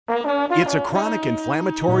It's a chronic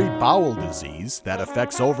inflammatory bowel disease that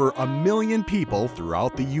affects over 1 million people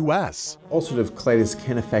throughout the U.S. Ulcerative colitis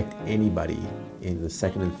can affect anybody in the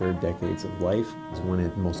second and third decades of life. Is when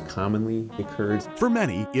it most commonly occurs. For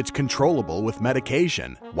many, it's controllable with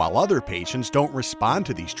medication, while other patients don't respond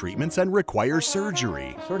to these treatments and require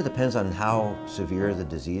surgery. It sort of depends on how severe the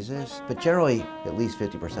disease is, but generally at least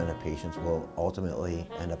 50% of patients will ultimately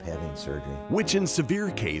end up having surgery. Which in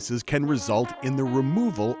severe cases can result in the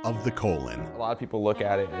removal of the colon. A lot of people look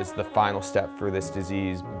at it as the final step for this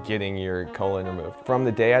disease, getting your colon removed. From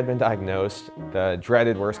the day I'd been diagnosed, the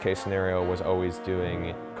dreaded worst case scenario was always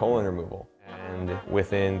doing colon removal. And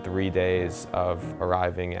within 3 days of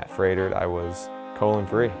arriving at Froedtert, I was colon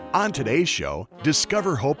free. On today's show,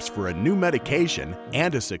 discover hopes for a new medication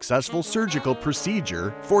and a successful surgical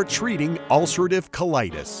procedure for treating ulcerative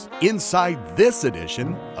colitis. Inside this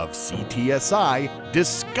edition of CTSI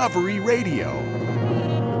Discovery Radio.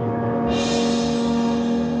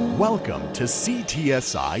 Welcome to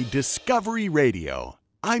CTSI Discovery Radio.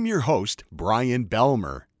 I'm your host, Brian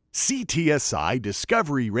Belmer. CTSI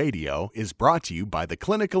Discovery Radio is brought to you by the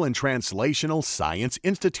Clinical and Translational Science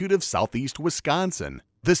Institute of Southeast Wisconsin.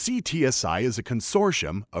 The CTSI is a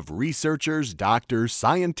consortium of researchers, doctors,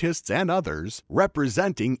 scientists, and others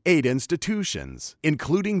representing 8 institutions,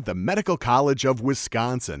 including the Medical College of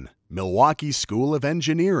Wisconsin, Milwaukee School of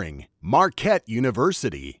Engineering, Marquette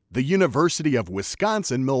University, the University of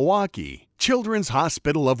Wisconsin-Milwaukee, Children's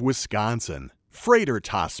Hospital of Wisconsin, Froedtert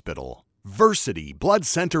Hospital, Versiti Blood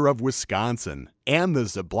Center of Wisconsin, and the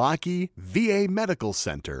Zablocki VA Medical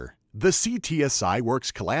Center. The CTSI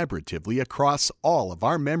works collaboratively across all of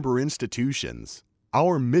our member institutions.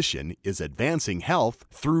 Our mission is advancing health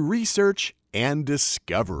through research and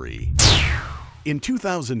discovery. In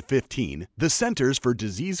 2015, the Centers for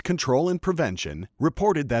Disease Control and Prevention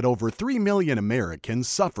reported that over 3 million Americans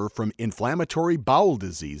suffer from inflammatory bowel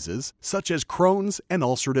diseases such as Crohn's and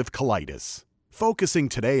ulcerative colitis. Focusing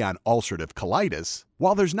today on ulcerative colitis,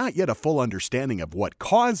 while there's not yet a full understanding of what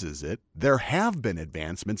causes it, there have been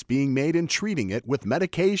advancements being made in treating it with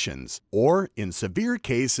medications, or, in severe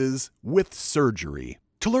cases, with surgery.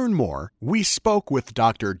 To learn more, we spoke with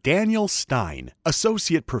Dr. Daniel Stein,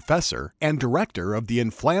 Associate Professor and Director of the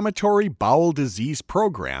Inflammatory Bowel Disease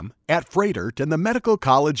Program at Froedtert and the Medical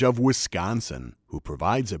College of Wisconsin, who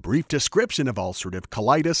provides a brief description of ulcerative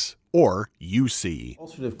colitis, or UC.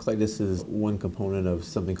 Ulcerative colitis is one component of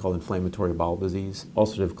something called inflammatory bowel disease.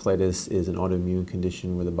 Ulcerative colitis is an autoimmune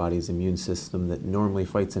condition where the body's immune system that normally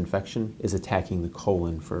fights infection is attacking the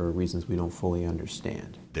colon for reasons we don't fully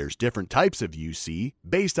understand. There's different types of UC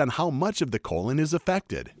based on how much of the colon is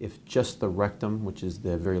affected. If just the rectum, which is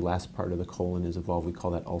the very last part of the colon, is involved, we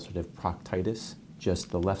call that ulcerative proctitis.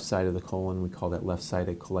 Just the left side of the colon, we call that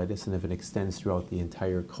left-sided colitis, and if it extends throughout the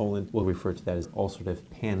entire colon, we'll refer to that as ulcerative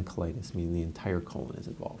pancolitis, meaning the entire colon is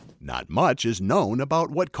involved. Not much is known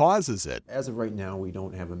about what causes it. As of right now, we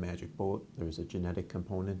don't have a magic bullet. There's a genetic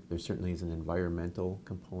component. There certainly is an environmental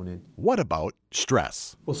component. What about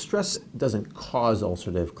stress? Well, stress doesn't cause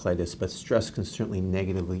ulcerative colitis, but stress can certainly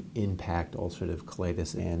negatively impact ulcerative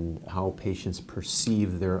colitis and how patients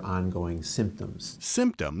perceive their ongoing symptoms.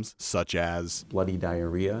 Symptoms such as bloody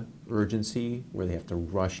diarrhea, urgency, where they have to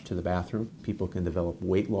rush to the bathroom. People can develop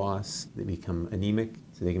weight loss. They become anemic,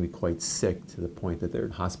 so they can be quite sick to the point that they're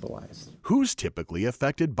hospitalized. Who's typically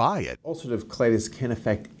affected by it? Ulcerative colitis can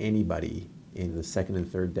affect anybody in the second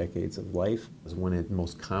and third decades of life is when it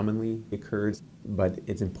most commonly occurs, but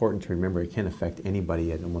it's important to remember it can affect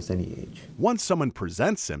anybody at almost any age. Once someone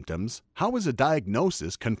presents symptoms, how is a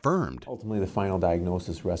diagnosis confirmed? Ultimately, the final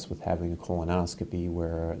diagnosis rests with having a colonoscopy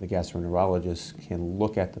where the gastroenterologist can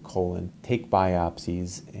look at the colon, take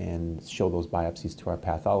biopsies, and show those biopsies to our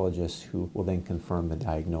pathologist who will then confirm the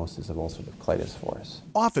diagnosis of ulcerative colitis for us.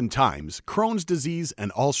 Oftentimes, Crohn's disease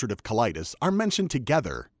and ulcerative colitis are mentioned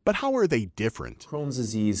together, but how are they different? Crohn's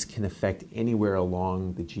disease can affect anywhere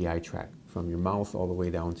along the GI tract, from your mouth all the way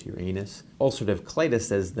down to your anus. Ulcerative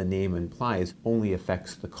colitis, as the name implies, only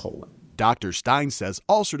affects the colon. Dr. Stein says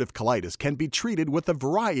ulcerative colitis can be treated with a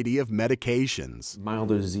variety of medications.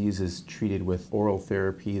 Milder disease is treated with oral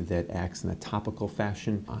therapy that acts in a topical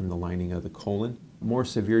fashion on the lining of the colon. More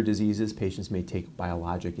severe diseases, patients may take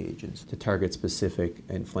biologic agents to target specific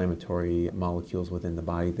inflammatory molecules within the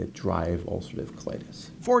body that drive ulcerative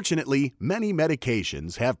colitis. Fortunately, many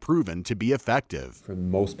medications have proven to be effective. For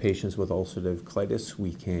most patients with ulcerative colitis,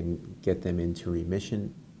 we can get them into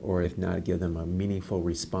remission or if not, give them a meaningful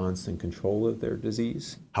response and control of their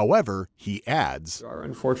disease. However, he adds, There are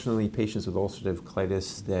unfortunately patients with ulcerative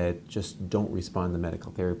colitis that just don't respond to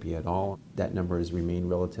medical therapy at all. That number has remained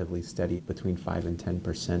relatively steady, between 5 and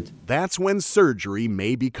 10%. that's when surgery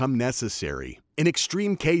may become necessary. In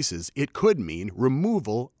extreme cases, it could mean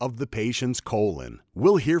removal of the patient's colon.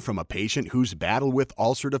 We'll hear from a patient whose battle with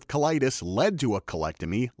ulcerative colitis led to a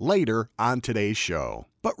colectomy later on today's show.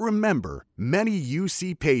 But remember, many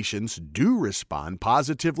UC patients do respond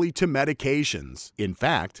positively to medications. In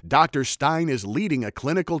fact, Dr. Stein is leading a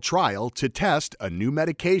clinical trial to test a new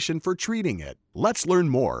medication for treating it. Let's learn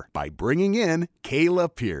more by bringing in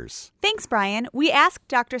Kayla Pierce. Thanks, Brian. We asked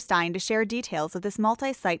Dr. Stein to share details of this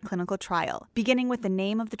multi-site clinical trial, beginning with the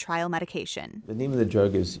name of the trial medication. The name of the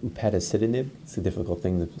drug is upadacitinib. It's a difficult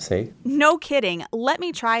thing to say. No kidding. Let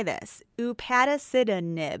me try this.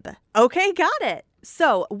 Upadacitinib. Okay, got it.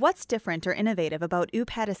 So, what's different or innovative about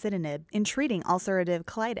upadacitinib in treating ulcerative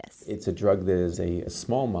colitis? It's a drug that is a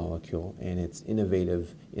small molecule, and it's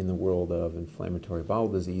innovative in the world of inflammatory bowel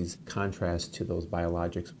disease, contrast to those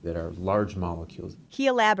biologics that are large molecules. He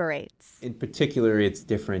elaborates. In particular, it's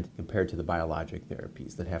different compared to the biologic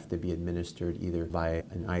therapies that have to be administered either by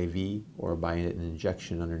an IV or by an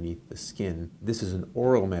injection underneath the skin. This is an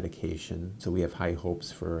oral medication, so we have high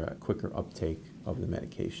hopes for a quicker uptake of the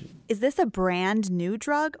medication. Is this a brand new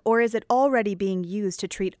drug, or is it already being used to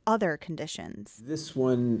treat other conditions? This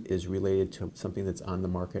one is related to something that's on the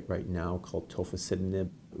market right now called tofacitinib.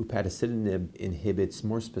 Upadacitinib inhibits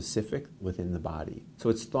more specific within the body. So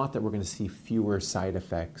it's thought that we're going to see fewer side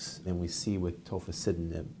effects than we see with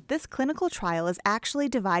tofacitinib. This clinical trial is actually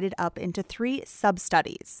divided up into 3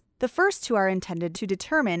 sub-studies. The first 2 are intended to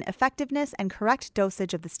determine effectiveness and correct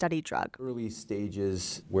dosage of the study drug. Early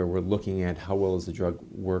stages where we're looking at how well does the drug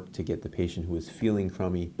work to get the patient who is feeling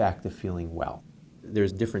crummy back to feeling well.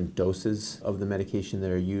 There's different doses of the medication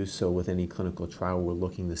that are used, so with any clinical trial we're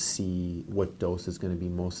looking to see what dose is going to be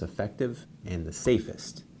most effective and the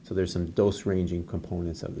safest. So there's some dose ranging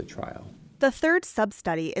components of the trial. The third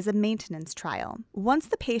sub-study is a maintenance trial. Once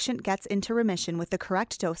the patient gets into remission with the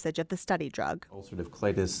correct dosage of the study drug. Ulcerative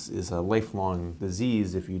colitis is a lifelong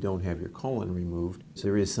disease if you don't have your colon removed. So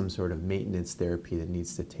there is some sort of maintenance therapy that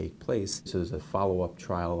needs to take place. So there's a follow-up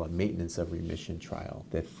trial, a maintenance of remission trial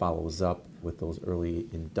that follows up with those early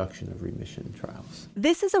induction of remission trials.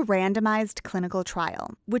 This is a randomized clinical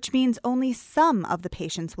trial, which means only some of the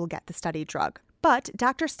patients will get the study drug. But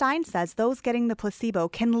Dr. Stein says those getting the placebo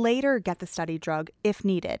can later get the study drug if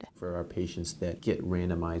needed. For our patients that get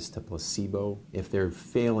randomized to placebo, if they're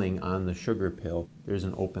failing on the sugar pill, there's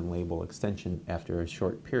an open label extension after a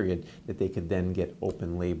short period that they could then get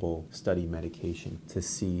open label study medication to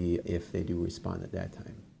see if they do respond at that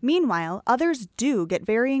time. Meanwhile, others do get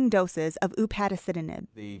varying doses of upadacitinib.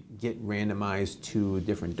 They get randomized to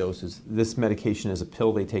different doses. This medication is a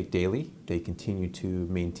pill they take daily. They continue to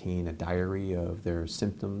maintain a diary of their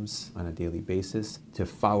symptoms on a daily basis. To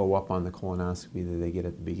follow up on the colonoscopy that they get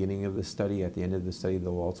at the beginning of the study, at the end of the study,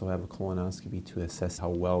 they'll also have a colonoscopy to assess how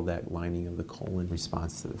well that lining of the colon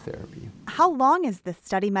responds to the therapy. How long is this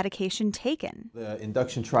study medication taken? The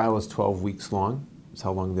induction trial is 12 weeks long. That's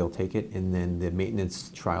how long they'll take it. And then the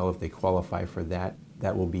maintenance trial, if they qualify for that,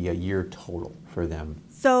 that will be a year total for them.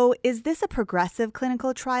 So is this a progressive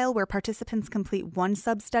clinical trial where participants complete one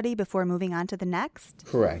sub-study before moving on to the next?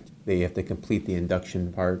 Correct. They have to complete the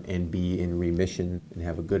induction part and be in remission and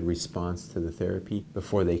have a good response to the therapy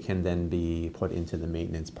before they can then be put into the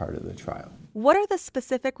maintenance part of the trial. What are the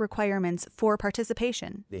specific requirements for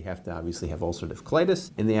participation? They have to obviously have ulcerative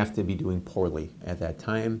colitis, and they have to be doing poorly at that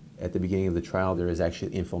time. At the beginning of the trial, there is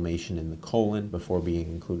actually inflammation in the colon before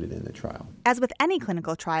being included in the trial. As with any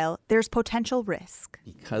clinical trial, there's potential risk.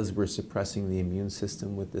 Because we're suppressing the immune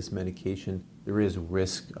system with this medication, there is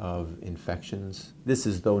risk of infections. This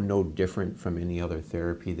is, though, no different from any other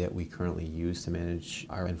therapy that we currently use to manage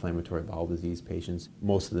our inflammatory bowel disease patients.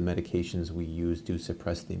 Most of the medications we use do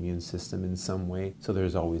suppress the immune system in some way, so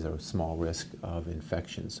there's always a small risk of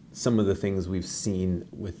infections. Some of the things we've seen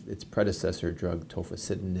with its predecessor drug,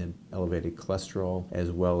 tofacitinib, elevated cholesterol,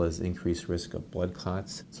 as well as increased risk of blood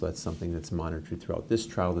clots. So that's something that's monitored throughout this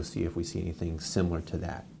trial to see if we see anything similar to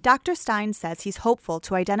that. Dr. Stein says he's hopeful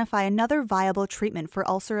to identify another viable treatment for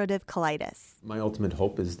ulcerative colitis. My ultimate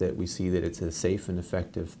hope is that we see that it's a safe and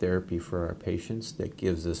effective therapy for our patients that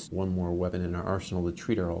gives us one more weapon in our arsenal to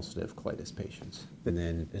treat our ulcerative colitis patients. And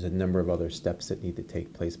then there's a number of other steps that need to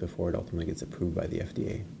take place before it ultimately gets approved by the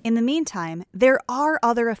FDA. In the meantime, there are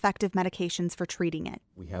other effective medications for treating it.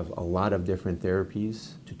 We have a lot of different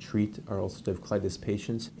therapies to treat our ulcerative colitis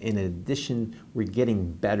patients. In addition, we're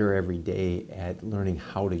getting better every day at learning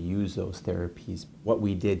how to use those therapies. What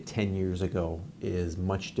we did 10 years ago is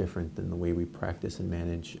much different than the way we practice and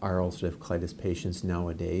manage our ulcerative colitis patients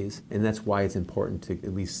nowadays. And that's why it's important to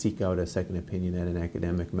at least seek out a second opinion at an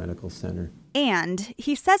academic medical center. And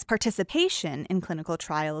he says participation in clinical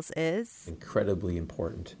trials is incredibly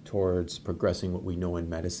important towards progressing what we know in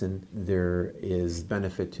medicine. There is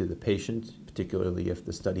benefit to the patient, particularly if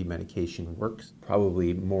the study medication works.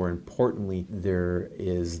 Probably more importantly, there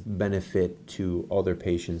is benefit to other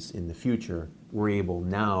patients in the future. We're able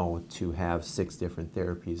now to have 6 different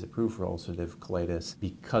therapies approved for ulcerative colitis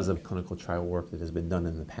because of clinical trial work that has been done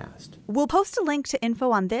in the past. We'll post a link to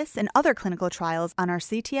info on this and other clinical trials on our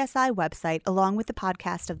CTSI website, along with the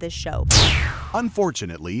podcast of this show.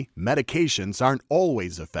 Unfortunately, medications aren't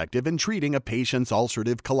always effective in treating a patient's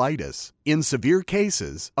ulcerative colitis. In severe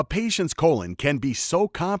cases, a patient's colon can be so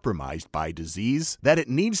compromised by disease that it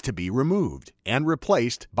needs to be removed and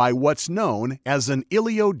replaced by what's known as an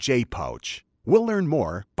ilio J-pouch. We'll learn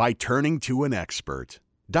more by turning to an expert.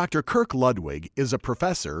 Dr. Kirk Ludwig is a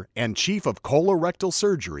professor and chief of colorectal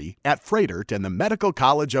surgery at Froedtert and the Medical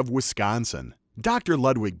College of Wisconsin. Dr.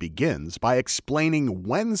 Ludwig begins by explaining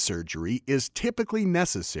when surgery is typically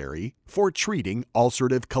necessary for treating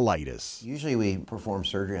ulcerative colitis. Usually we perform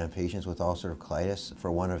surgery on patients with ulcerative colitis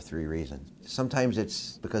for one of 3 reasons. Sometimes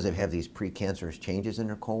it's because they have these precancerous changes in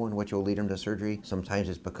their colon, which will lead them to surgery. Sometimes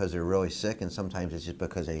it's because they're really sick, and sometimes it's just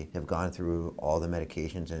because they have gone through all the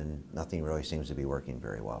medications and nothing really seems to be working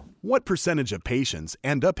very well. What percentage of patients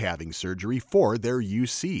end up having surgery for their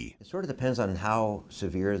UC? It sort of depends on how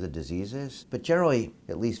severe the disease is, but generally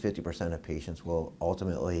at least 50% of patients will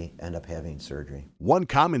ultimately end up having surgery. One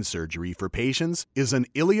common surgery for patients is an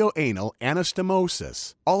ilioanal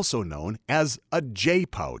anastomosis, also known as a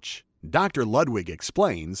J-pouch. Dr. Ludwig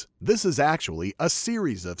explains this is actually a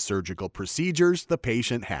series of surgical procedures the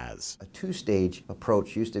patient has. A 2-stage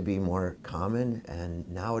approach used to be more common, and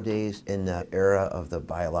nowadays in the era of the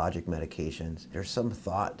biologic medications, there's some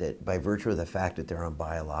thought that by virtue of the fact that they're on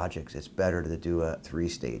biologics, it's better to do a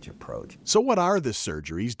 3-stage approach. So what are the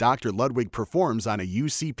surgeries Dr. Ludwig performs on a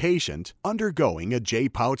UC patient undergoing a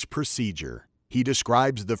J-pouch procedure? He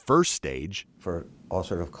describes the first stage. For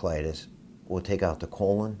ulcerative colitis, we'll take out the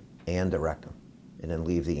colon and the rectum, and then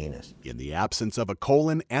leave the anus. In the absence of a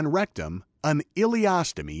colon and rectum, an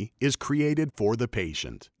ileostomy is created for the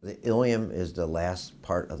patient. The ileum is the last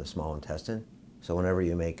part of the small intestine, so whenever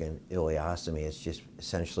you make an ileostomy, it's just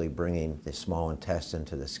essentially bringing the small intestine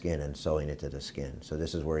to the skin and sewing it to the skin. So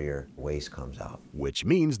this is where your waste comes out. Which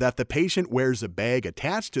means that the patient wears a bag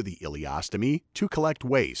attached to the ileostomy to collect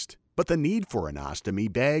waste, but the need for an ostomy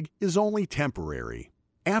bag is only temporary.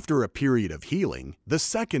 After a period of healing, the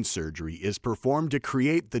second surgery is performed to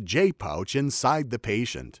create the J-pouch inside the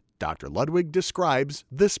patient. Dr. Ludwig describes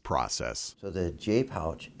this process. So the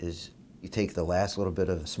J-pouch is, you take the last little bit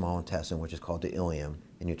of the small intestine, which is called the ileum,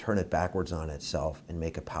 and you turn it backwards on itself and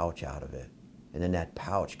make a pouch out of it. And then that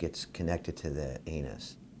pouch gets connected to the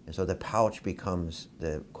anus. And so the pouch becomes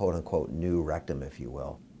the quote-unquote new rectum, if you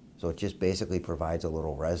will. So it just basically provides a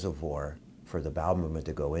little reservoir for the bowel movement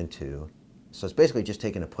to go into. So it's basically just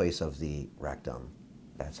taking the place of the rectum.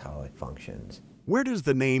 That's how it functions. Where does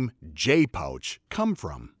the name J-pouch come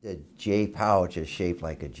from? The J-pouch is shaped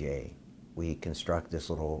like a J. We construct this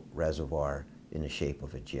little reservoir in the shape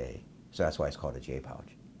of a J. So that's why it's called a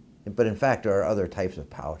J-pouch. But in fact, there are other types of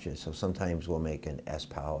pouches. So sometimes we'll make an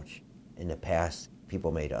S-pouch. In the past,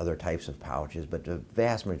 people made other types of pouches, but the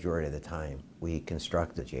vast majority of the time, we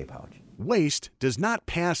construct the J-pouch. Waste does not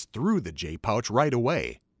pass through the J-pouch right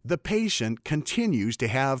away. The patient continues to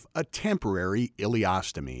have a temporary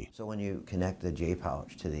ileostomy. So when you connect the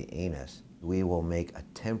J-pouch to the anus, we will make a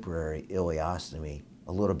temporary ileostomy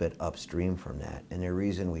a little bit upstream from that. And the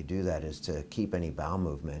reason we do that is to keep any bowel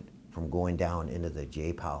movement from going down into the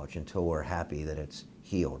J-pouch until we're happy that it's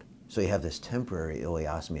healed. So you have this temporary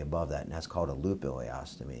ileostomy above that, and that's called a loop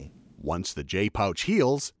ileostomy. Once the J-pouch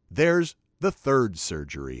heals, there's the third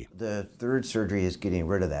surgery. The third surgery is getting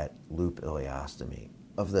rid of that loop ileostomy.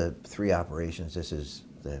 Of the 3 operations, this is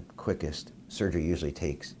the quickest. Surgery usually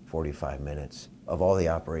takes 45 minutes. Of all the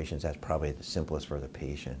operations, that's probably the simplest for the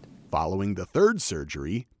patient. Following the third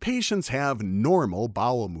surgery, patients have normal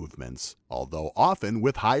bowel movements, although often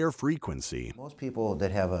with higher frequency. Most people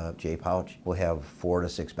that have a J-pouch will have 4 to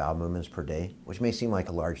 6 bowel movements per day, which may seem like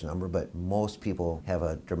a large number, but most people have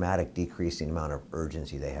a dramatic decrease in the amount of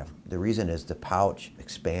urgency they have. The reason is the pouch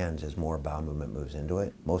expands as more bowel movement moves into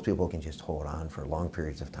it. Most people can just hold on for long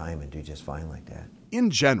periods of time and do just fine like that. In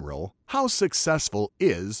general, how successful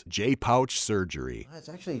is J-pouch surgery? It's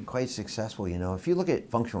actually quite successful. If you look at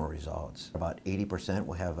functional results, about 80%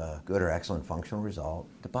 will have a good or excellent functional result.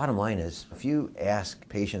 The bottom line is, if you ask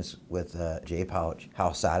patients with a J-pouch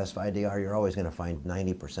how satisfied they are, you're always going to find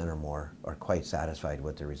 90% or more are quite satisfied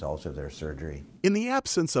with the results of their surgery. In the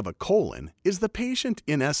absence of a colon, is the patient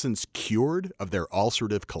in essence cured of their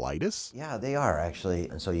ulcerative colitis? Yeah, they are actually.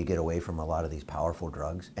 And so you get away from a lot of these powerful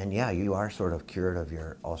drugs. And yeah, you are sort of cured of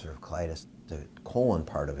your ulcerative colitis. The colon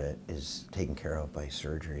part of it is taken care of by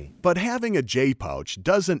surgery. But having a J-pouch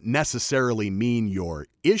doesn't necessarily mean you're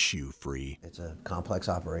issue-free. It's a complex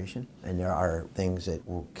operation, and there are things that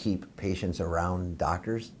will keep patients around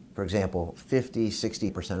doctors. For example,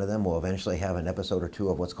 50-60% of them will eventually have an episode or two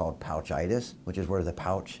of what's called pouchitis, which is where the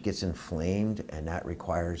pouch gets inflamed, and that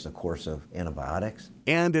requires a course of antibiotics.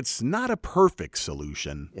 And it's not a perfect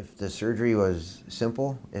solution. If the surgery was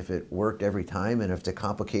simple, if it worked every time, and if the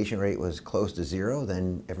complication rate was close to 0,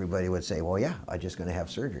 then everybody would say, well, yeah, I'm just going to have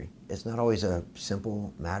surgery. It's not always a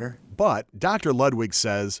simple matter. But Dr. Ludwig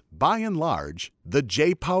says, by and large, the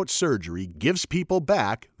J-pouch surgery gives people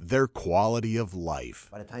back their quality of life.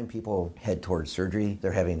 By the time people head towards surgery,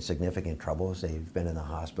 they're having significant troubles. They've been in the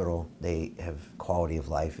hospital. They have quality of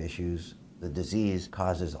life issues. The disease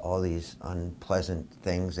causes all these unpleasant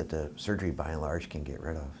things that the surgery, by and large, can get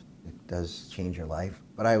rid of. It does change your life,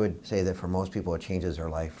 but I would say that for most people, it changes their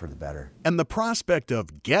life for the better. And the prospect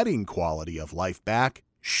of getting quality of life back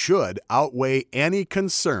should outweigh any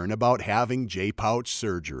concern about having J-pouch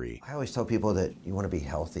surgery. I always tell people that you want to be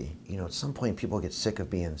healthy. At some point people get sick of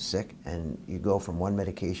being sick, and you go from one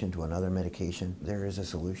medication to another medication. There is a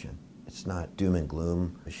solution. It's not doom and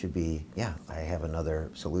gloom. It should be, yeah, I have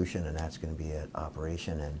another solution, and that's going to be an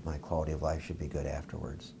operation, and my quality of life should be good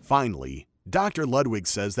afterwards. Finally, Dr. Ludwig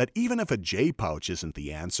says that even if a J-pouch isn't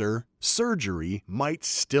the answer, surgery might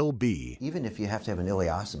still be. Even if you have to have an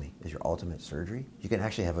ileostomy as your ultimate surgery, you can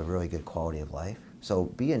actually have a really good quality of life. So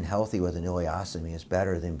being healthy with an ileostomy is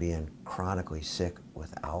better than being chronically sick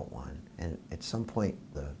without one. And at some point,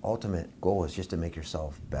 the ultimate goal is just to make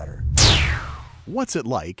yourself better. What's it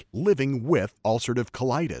like living with ulcerative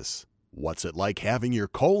colitis? What's it like having your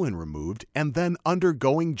colon removed and then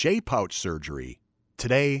undergoing J-pouch surgery?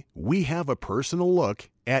 Today, we have a personal look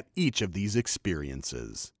at each of these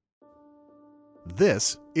experiences.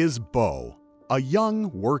 This is Bo, a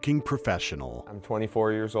young working professional. I'm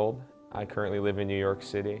 24 years old. I currently live in New York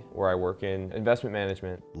City, where I work in investment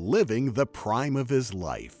management. Living the prime of his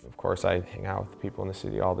life. Of course, I hang out with people in the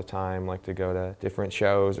city all the time, like to go to different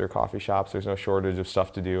shows or coffee shops. There's no shortage of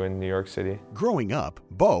stuff to do in New York City. Growing up,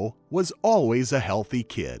 Bo was always a healthy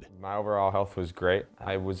kid. My overall health was great.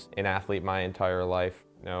 I was an athlete my entire life.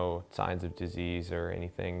 No signs of disease or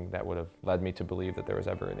anything that would have led me to believe that there was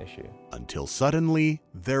ever an issue. Until suddenly,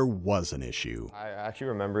 there was an issue. I actually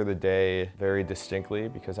remember the day very distinctly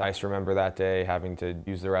because I just remember that day having to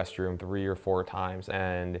use the restroom 3 or 4 times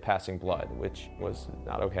and passing blood, which was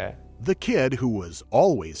not okay. The kid who was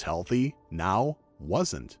always healthy now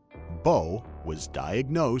wasn't. Bo was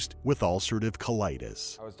diagnosed with ulcerative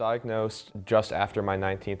colitis. I was diagnosed just after my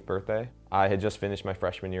 19th birthday. I had just finished my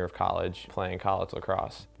freshman year of college playing college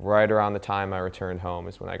lacrosse. Right around the time I returned home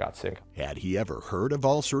is when I got sick. Had he ever heard of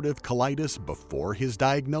ulcerative colitis before his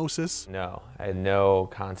diagnosis? No, I had no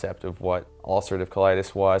concept of what ulcerative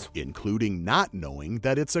colitis was. Including not knowing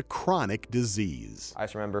that it's a chronic disease. I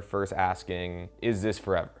just remember first asking, is this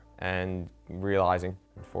forever? And realizing,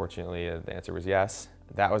 unfortunately, the answer was yes.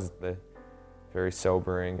 That was the very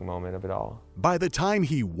sobering moment of it all. By the time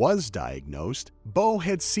he was diagnosed, Bo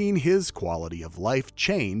had seen his quality of life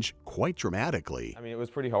change quite dramatically. I mean, it was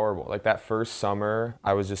pretty horrible. Like that first summer,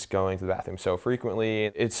 I was just going to the bathroom so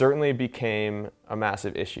frequently. It certainly became a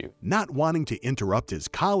massive issue. Not wanting to interrupt his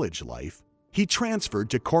college life, he transferred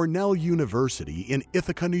to Cornell University in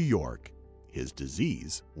Ithaca, New York. His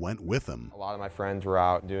disease went with him. A lot of my friends were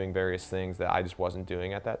out doing various things that I just wasn't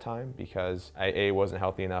doing at that time because I, A, wasn't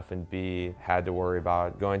healthy enough, and B, had to worry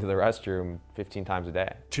about going to the restroom 15 times a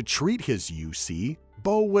day. To treat his UC,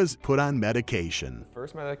 Bo was put on medication. The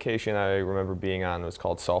first medication I remember being on was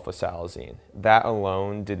called sulfasalazine. That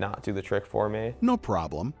alone did not do the trick for me. No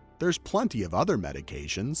problem. there's plenty of other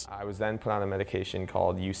medications. I was then put on a medication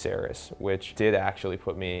called Uceris, which did actually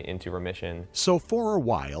put me into remission. So for a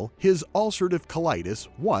while, his ulcerative colitis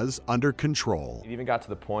was under control. It even got to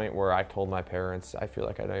the point where I told my parents, I feel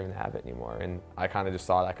like I don't even have it anymore. And I kind of just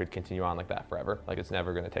thought I could continue on like that forever. Like it's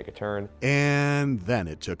never going to take a turn. And then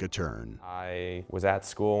it took a turn. I was at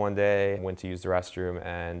school one day, went to use the restroom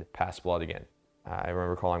and passed blood again. I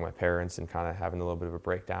remember calling my parents and kind of having a little bit of a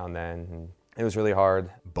breakdown then. And it was really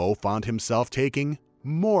hard. Bo found himself taking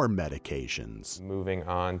more medications. Moving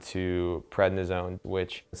on to prednisone,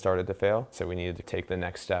 which started to fail. So we needed to take the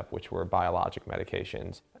next step, which were biologic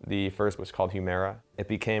medications. The first was called Humira. It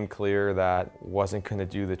became clear that wasn't going to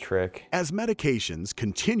do the trick. As medications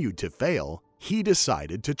continued to fail, he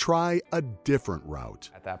decided to try a different route.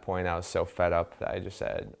 At that point, I was so fed up that I just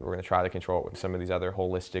said, we're going to try to control it with some of these other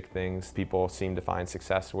holistic things people seem to find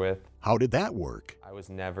success with. How did that work? I was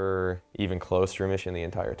never even close to remission the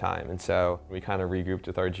entire time. And so we kind of regrouped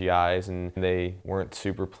with our GIs, and they weren't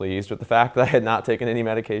super pleased with the fact that I had not taken any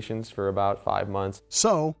medications for about 5 months.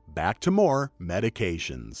 So back to more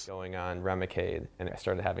medications. Going on Remicade, and I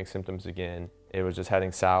started having symptoms again. It was just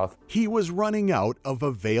heading south. He was running out of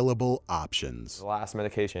available options. The last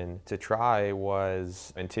medication to try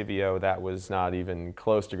was Entyvio. That was not even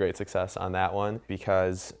close to great success on that one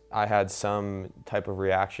because I had some type of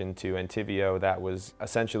reaction to Entyvio that was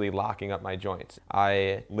essentially locking up my joints.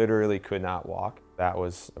 I literally could not walk. That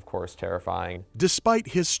was, of course, terrifying. Despite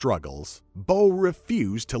his struggles, Bo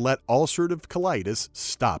refused to let ulcerative colitis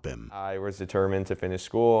stop him. I was determined to finish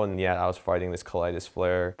school, and yet I was fighting this colitis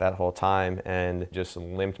flare that whole time and just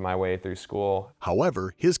limped my way through school.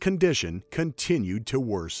 However, his condition continued to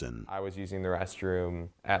worsen. I was using the restroom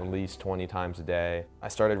at least 20 times a day. I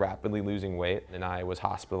started rapidly losing weight, and I was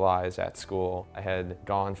hospitalized at school. I had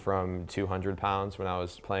gone from 200 pounds when I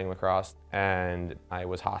was playing lacrosse, and I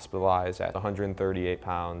was hospitalized at 138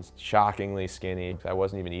 pounds, shockingly skinny. I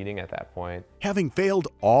wasn't even eating at that point. Having failed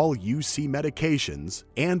all UC medications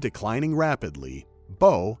and declining rapidly,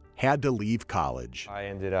 Bo had to leave college. I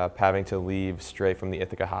ended up having to leave straight from the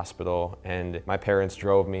Ithaca Hospital, and my parents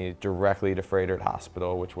drove me directly to Froedtert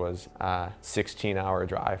Hospital, which was a 16-hour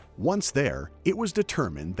drive. Once there, it was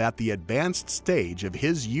determined that the advanced stage of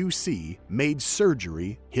his UC made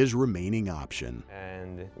surgery his remaining option.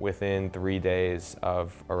 And within 3 days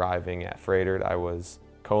of arriving at Froedtert, I was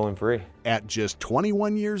colon-free. At just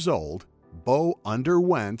 21 years old, Bo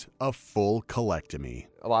underwent a full colectomy.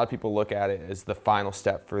 A lot of people look at it as the final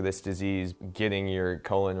step for this disease, getting your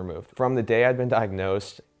colon removed. From the day I'd been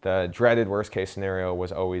diagnosed, the dreaded worst case scenario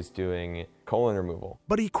was always doing colon removal.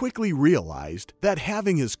 But he quickly realized that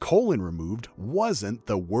having his colon removed wasn't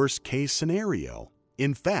the worst case scenario.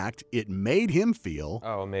 In fact, it made him feel,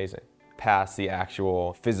 oh, amazing. Past the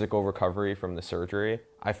actual physical recovery from the surgery,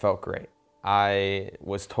 I felt great. I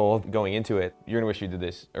was told going into it, you're gonna wish you did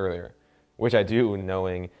this earlier, which I do,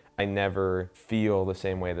 knowing I never feel the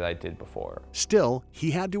same way that I did before. Still,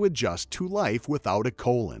 he had to adjust to life without a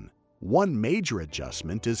colon. One major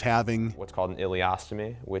adjustment is having what's called an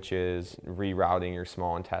ileostomy, which is rerouting your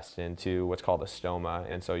small intestine to what's called a stoma,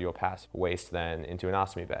 and so you'll pass waste then into an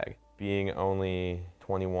ostomy bag. Being only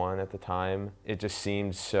 21 at the time, it just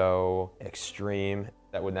seemed so extreme.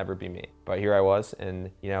 That would never be me. But here I was,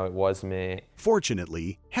 and it was me.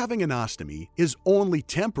 Fortunately, having an ostomy is only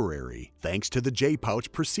temporary thanks to the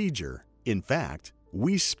J-pouch procedure. In fact,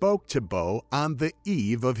 we spoke to Bo on the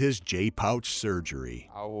eve of his J-pouch surgery.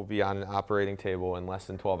 I will be on an operating table in less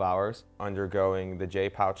than 12 hours undergoing the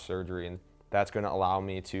J-pouch surgery, and that's going to allow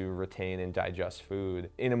me to retain and digest food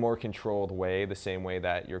in a more controlled way, the same way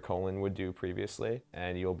that your colon would do previously,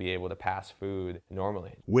 and you'll be able to pass food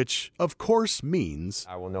normally. Which, of course, means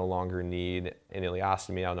I will no longer need an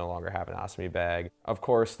ileostomy. I'll no longer have an ostomy bag. Of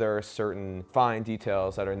course, there are certain fine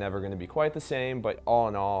details that are never going to be quite the same, but all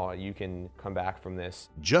in all, you can come back from this.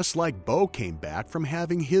 Just like Bo came back from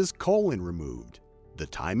having his colon removed, the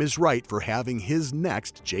time is right for having his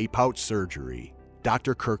next J-pouch surgery.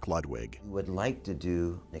 Dr. Kirk Ludwig. We would like to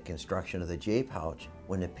do the construction of the J-pouch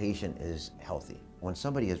when the patient is healthy. When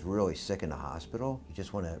somebody is really sick in the hospital, you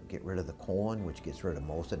just want to get rid of the colon, which gets rid of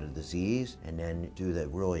most of the disease, and then do the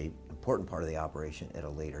really important part of the operation at a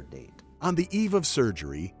later date. On the eve of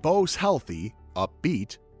surgery, Bo's healthy,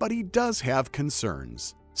 upbeat, but he does have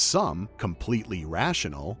concerns. some completely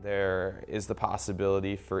rational, There is the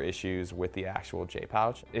possibility for issues with the actual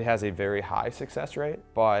J-pouch. It has a very high success rate,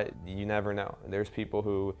 but you never know. There's people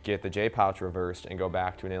who get the J-pouch reversed and go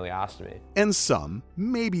back to an ileostomy. and some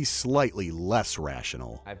maybe slightly less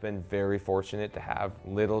rational. I've been very fortunate to have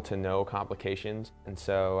little to no complications, and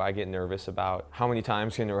so I get nervous about how many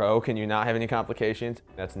times in a row can you not have any complications.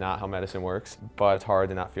 That's not how medicine works, but it's hard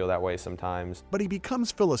to not feel that way sometimes. But he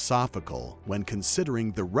becomes philosophical when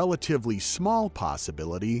considering the relatively small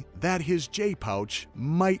possibility that his J-pouch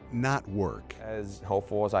might not work. As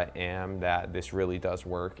hopeful as I am that this really does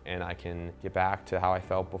work and I can get back to how I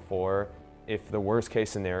felt before, if the worst case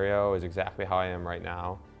scenario is exactly how I am right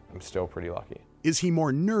now, I'm still pretty lucky. Is he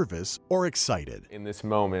more nervous or excited? In this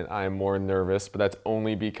moment, I am more nervous, but that's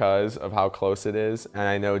only because of how close it is. And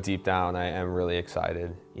I know deep down I am really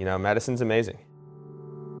excited. You know, medicine's amazing.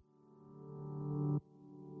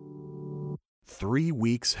 3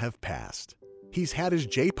 weeks have passed. He's had his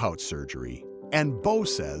J-pouch surgery, and Bo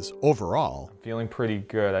says overall, Feeling pretty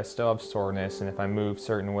good. I still have soreness, and if I move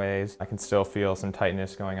certain ways, I can still feel some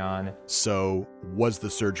tightness going on. so was the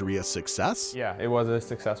surgery a success? Yeah, it was a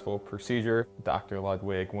successful procedure. Dr.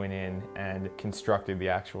 Ludwig went in and constructed the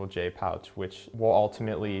actual J-pouch, which will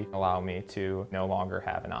ultimately allow me to no longer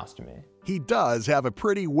have an ostomy. He does have a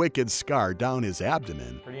pretty wicked scar down his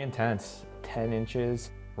abdomen. Pretty intense, 10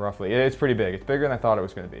 inches roughly. It's pretty big. It's bigger than I thought it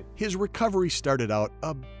was going to be. His recovery started out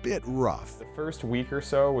a bit rough. The first week or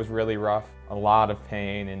so was really rough. A lot of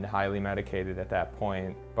pain and highly medicated at that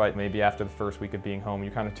point. But maybe after the first week of being home, you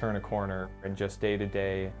kind of turn a corner and just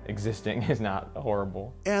day-to-day existing is not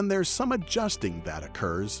horrible. And there's some adjusting that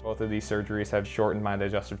occurs. Both of these surgeries have shortened my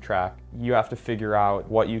digestive tract. You have to figure out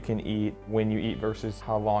what you can eat, when you eat versus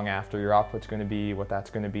how long after your output's going to be, what that's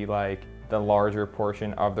going to be like. The larger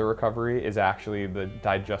portion of the recovery is actually the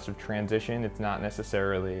digestive transition. It's not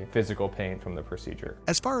necessarily physical pain from the procedure.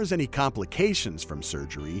 As far as any complications from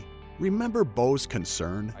surgery, remember Bo's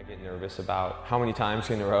concern? I get nervous about how many times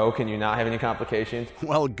in a row can you not have any complications.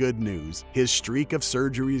 Well, good news. His streak of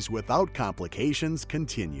surgeries without complications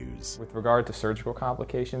continues. With regard to surgical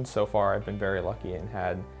complications, so far I've been very lucky and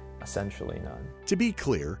had essentially none. To be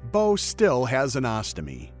clear, Bo still has an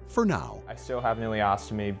ostomy. For now. I still have an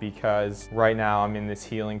ileostomy because right now I'm in this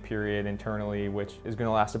healing period internally, which is going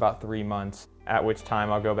to last about 3 months, at which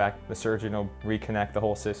time I'll go back. The surgeon will reconnect the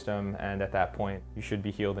whole system, and at that point, you should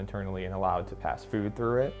be healed internally and allowed to pass food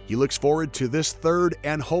through it. He looks forward to this third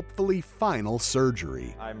and hopefully final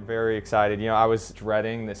surgery. I'm very excited. You know, I was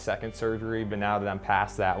dreading the second surgery, but now that I'm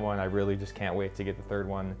past that one, I really just can't wait to get the third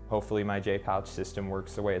one. Hopefully my J-pouch system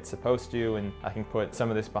works the way it's supposed to, and I can put some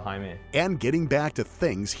of this behind me. And getting back to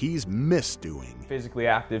things he's missed doing. Physically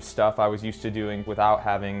active stuff I was used to doing without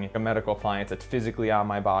having a medical appliance that's physically on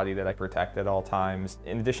my body that I protect at all times.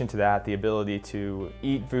 In addition to that, the ability to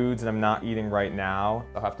eat foods that I'm not eating right now.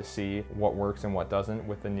 I'll have to see what works and what doesn't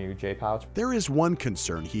with the new J-pouch. There is one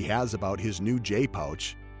concern he has about his new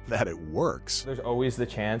J-pouch, that it works. There's always the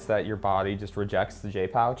chance that your body just rejects the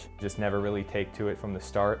J-pouch, just never really take to it from the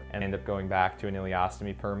start and end up going back to an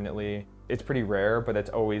ileostomy permanently. It's pretty rare, but it's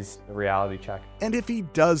always a reality check. And if he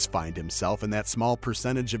does find himself in that small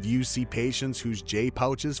percentage of UC patients whose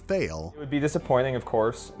J-pouches fail, It would be disappointing, of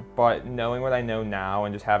course, but knowing what I know now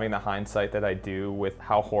and just having the hindsight that I do with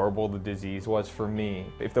how horrible the disease was for me,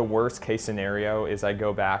 if the worst case scenario is I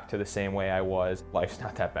go back to the same way I was, life's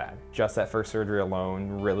not that bad. Just that first surgery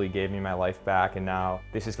alone really gave me my life back, and now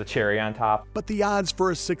this is the cherry on top. but the odds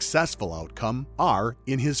for a successful outcome are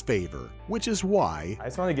in his favor, which is why I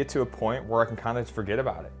just want to get to a point where I can kind of just forget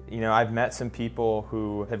about it. You know, I've met some people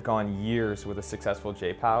who have gone years with a successful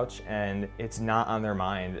J-pouch and it's not on their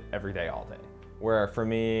mind every day, all day. Where for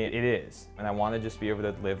me, it is. And I want to just be able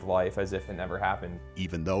to live life as if it never happened.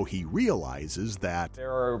 even though he realizes that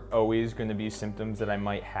There are always going to be symptoms that I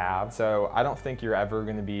might have, so I don't think you're ever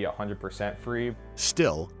going to be 100% free.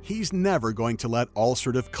 still, he's never going to let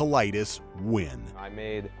ulcerative colitis win. I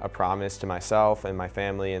made a promise to myself and my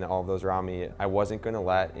family and all of those around me. I wasn't going to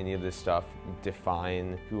let any of this stuff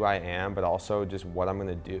define who I am, but also just what I'm going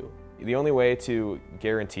to do. The only way to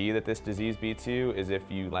guarantee that this disease beats you is if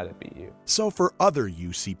you let it beat you. So for other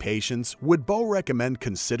UC patients, would Bo recommend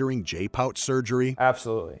considering J-pouch surgery?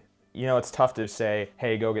 Absolutely. You know, it's tough to say,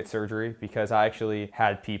 hey, go get surgery, because I actually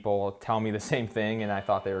had people tell me the same thing and I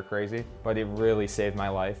thought they were crazy, but it really saved my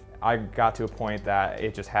life. I got to a point that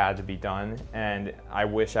it just had to be done, and I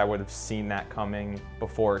wish I would have seen that coming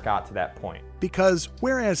before it got to that point. Because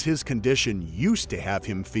whereas his condition used to have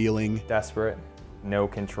him feeling, Desperate, no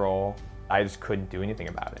control, I just couldn't do anything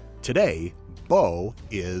about it. today, Bo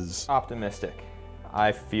is Optimistic.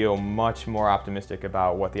 I feel much more optimistic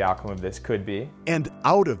about what the outcome of this could be. And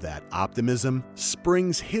out of that optimism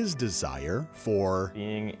springs his desire for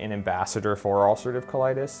Being an ambassador for ulcerative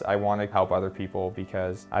colitis, I want to help other people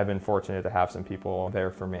because I've been fortunate to have some people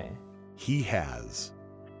there for me. he has.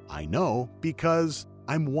 I know because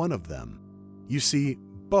I'm one of them. You see,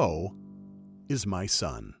 Bo is my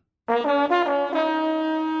son.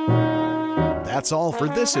 That's all for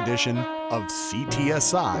this edition of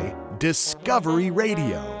CTSI Discovery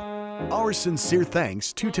Radio. Our sincere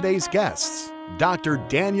thanks to today's guests, Dr.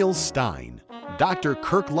 Daniel Stein, Dr.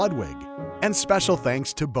 Kirk Ludwig, and special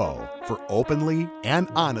thanks to Bo for openly and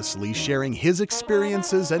honestly sharing his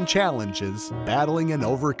experiences and challenges battling and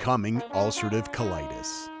overcoming ulcerative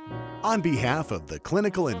colitis. On behalf of the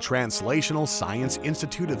Clinical and Translational Science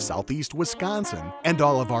Institute of Southeast Wisconsin and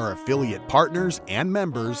all of our affiliate partners and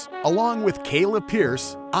members, along with Kayla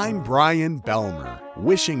Pierce, I'm Brian Belmer,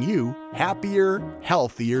 wishing you happier,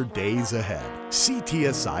 healthier days ahead.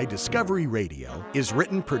 CTSI Discovery Radio is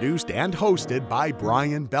written, produced, and hosted by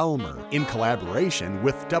Brian Belmer in collaboration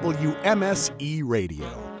with WMSE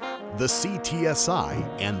Radio. The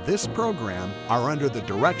CTSI and this program are under the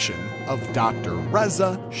direction of Dr.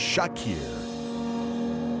 Reza Shakir.